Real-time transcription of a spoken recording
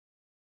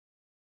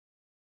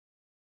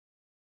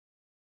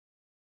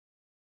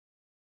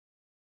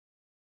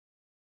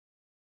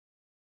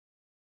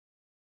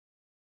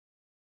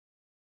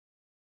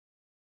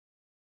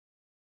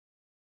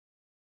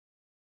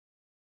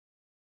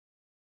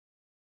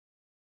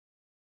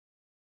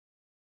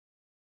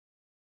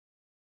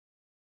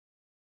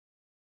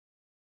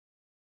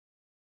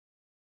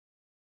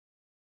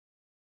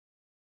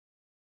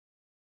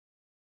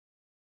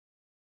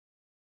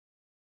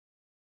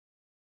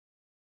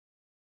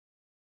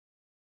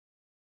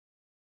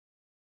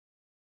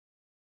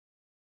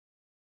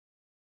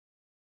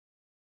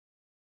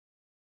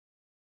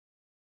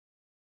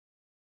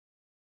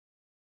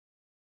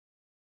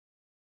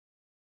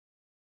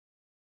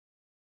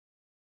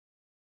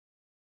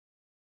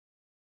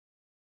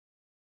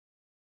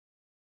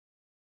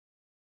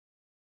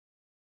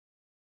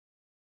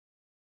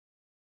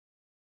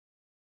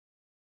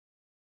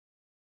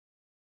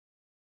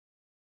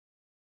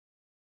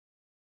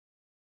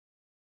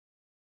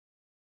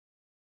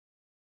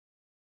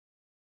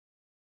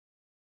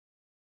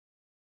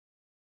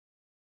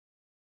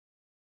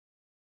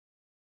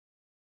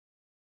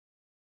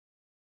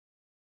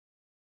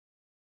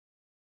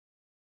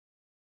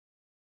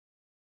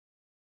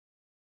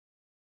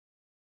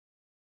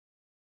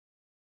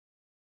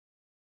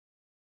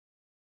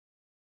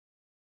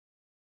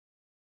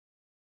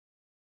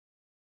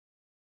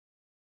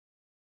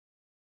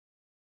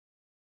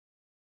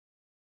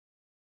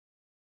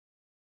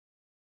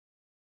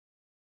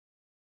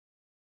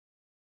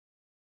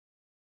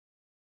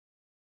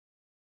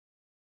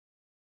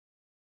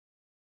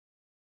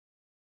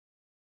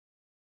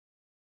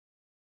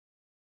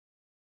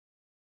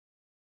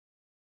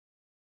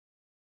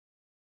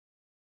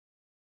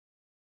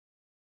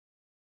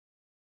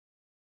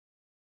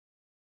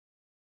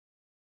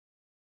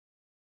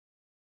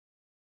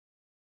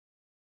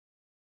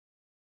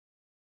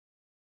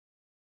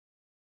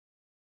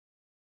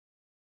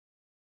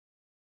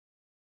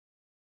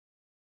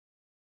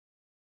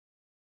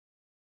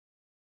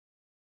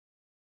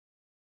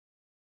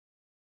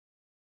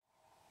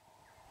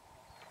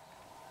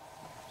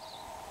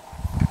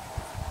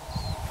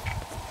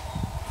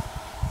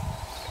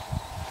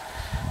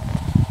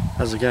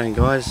How's it going,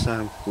 guys?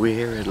 We're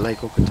here at Lake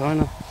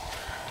Okataina.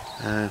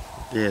 Yeah,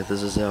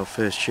 this is our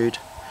first shoot.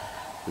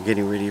 We're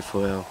getting ready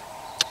for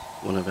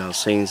one of our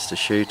scenes to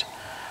shoot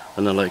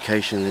on a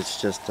location that's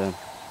just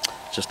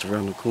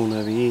around the corner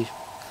over here.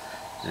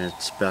 And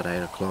it's about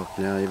 8 o'clock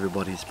now.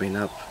 Everybody's been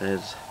up.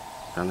 It's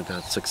around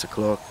about 6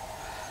 o'clock.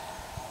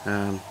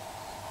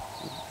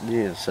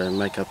 Yeah, so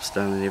makeup's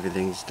done and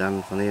everything's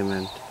done for them,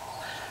 and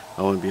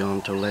I won't be on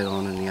until later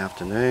on in the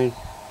afternoon.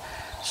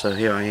 So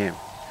here I am.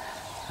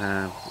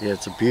 Yeah,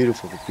 it's a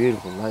beautiful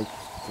lake,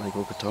 Lake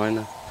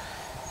Okataina.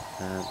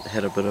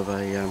 Had a bit of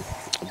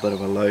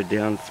a load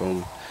down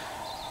from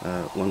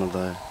one of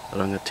the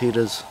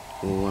rangatiras,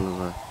 or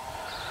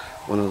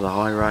one of the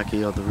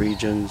hierarchy of the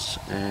regions,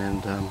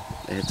 and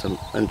it had some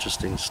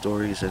interesting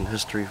stories and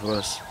history for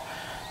us.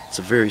 It's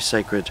a very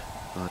sacred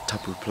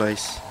tapu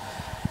place.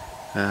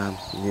 Yeah,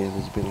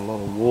 there's been a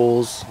lot of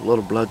wars, a lot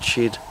of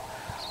bloodshed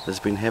that's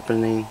been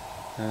happening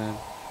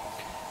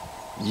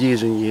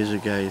years and years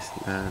ago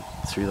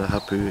through the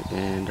hapu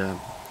and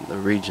the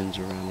regions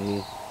around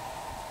here.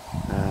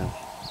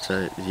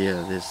 So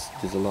yeah,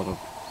 there's a lot of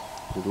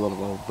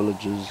old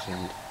villages,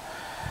 and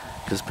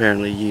because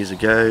apparently years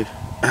ago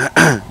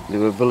there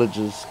were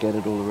villages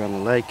scattered all around the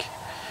lake,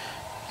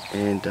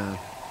 and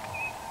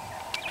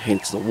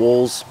hence the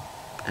wars,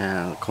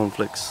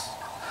 conflicts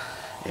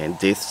and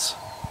deaths.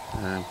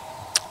 Yeah,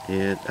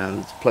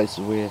 it's places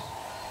where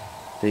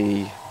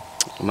the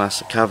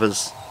master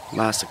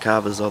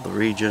carvers of the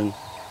region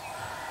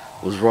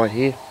was right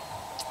here,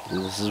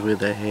 and this is where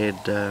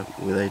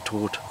they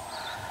taught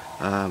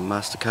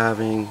master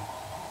carving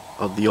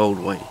of the old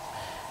way,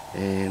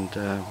 and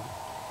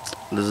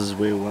this is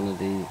where one of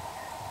the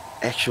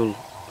actual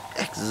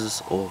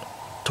axes or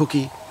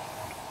tuki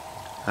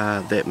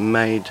that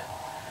made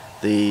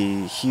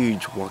the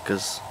huge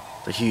wakas,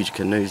 the huge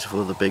canoes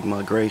for the big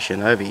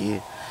migration over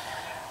here.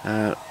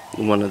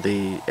 One of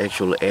the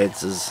actual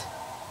adzes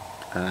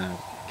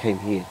came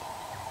here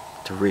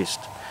to rest,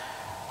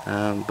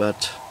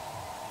 but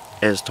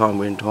as time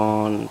went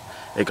on,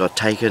 it got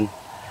taken,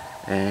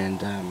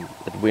 and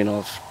it went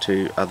off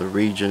to other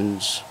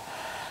regions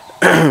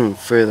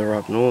further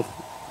up north,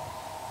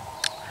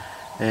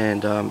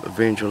 and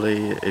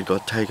eventually it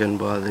got taken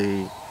by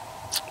the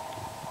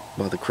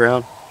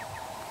Crown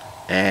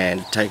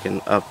and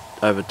taken up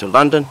over to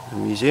London, the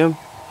museum.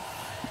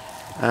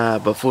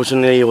 But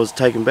fortunately it was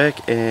taken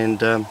back,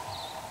 and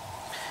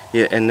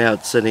yeah, and now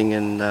it's sitting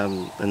in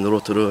the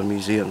Rotorua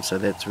museum, so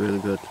that's really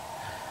good.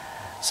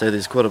 So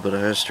there's quite a bit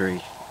of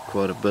history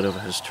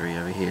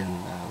over here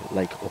in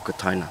Lake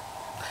Okataina,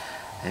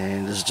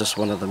 and this is just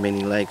one of the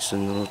many lakes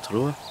in the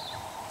Rotorua.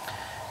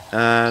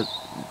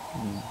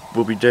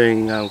 We'll be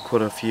doing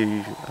quite a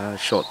few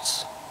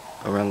shots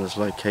around this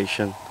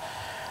location,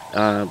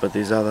 but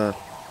there's other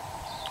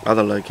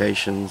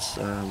locations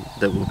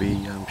that we'll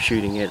be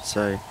shooting at,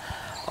 so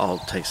I'll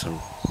take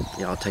some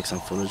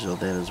footage of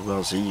that as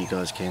well, so you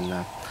guys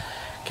can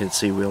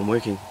see where I'm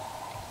working.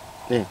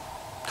 Yeah,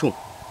 cool.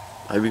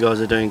 I hope you guys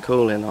are doing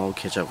cool, and I'll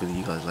catch up with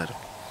you guys later.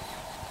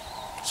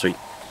 Sweet.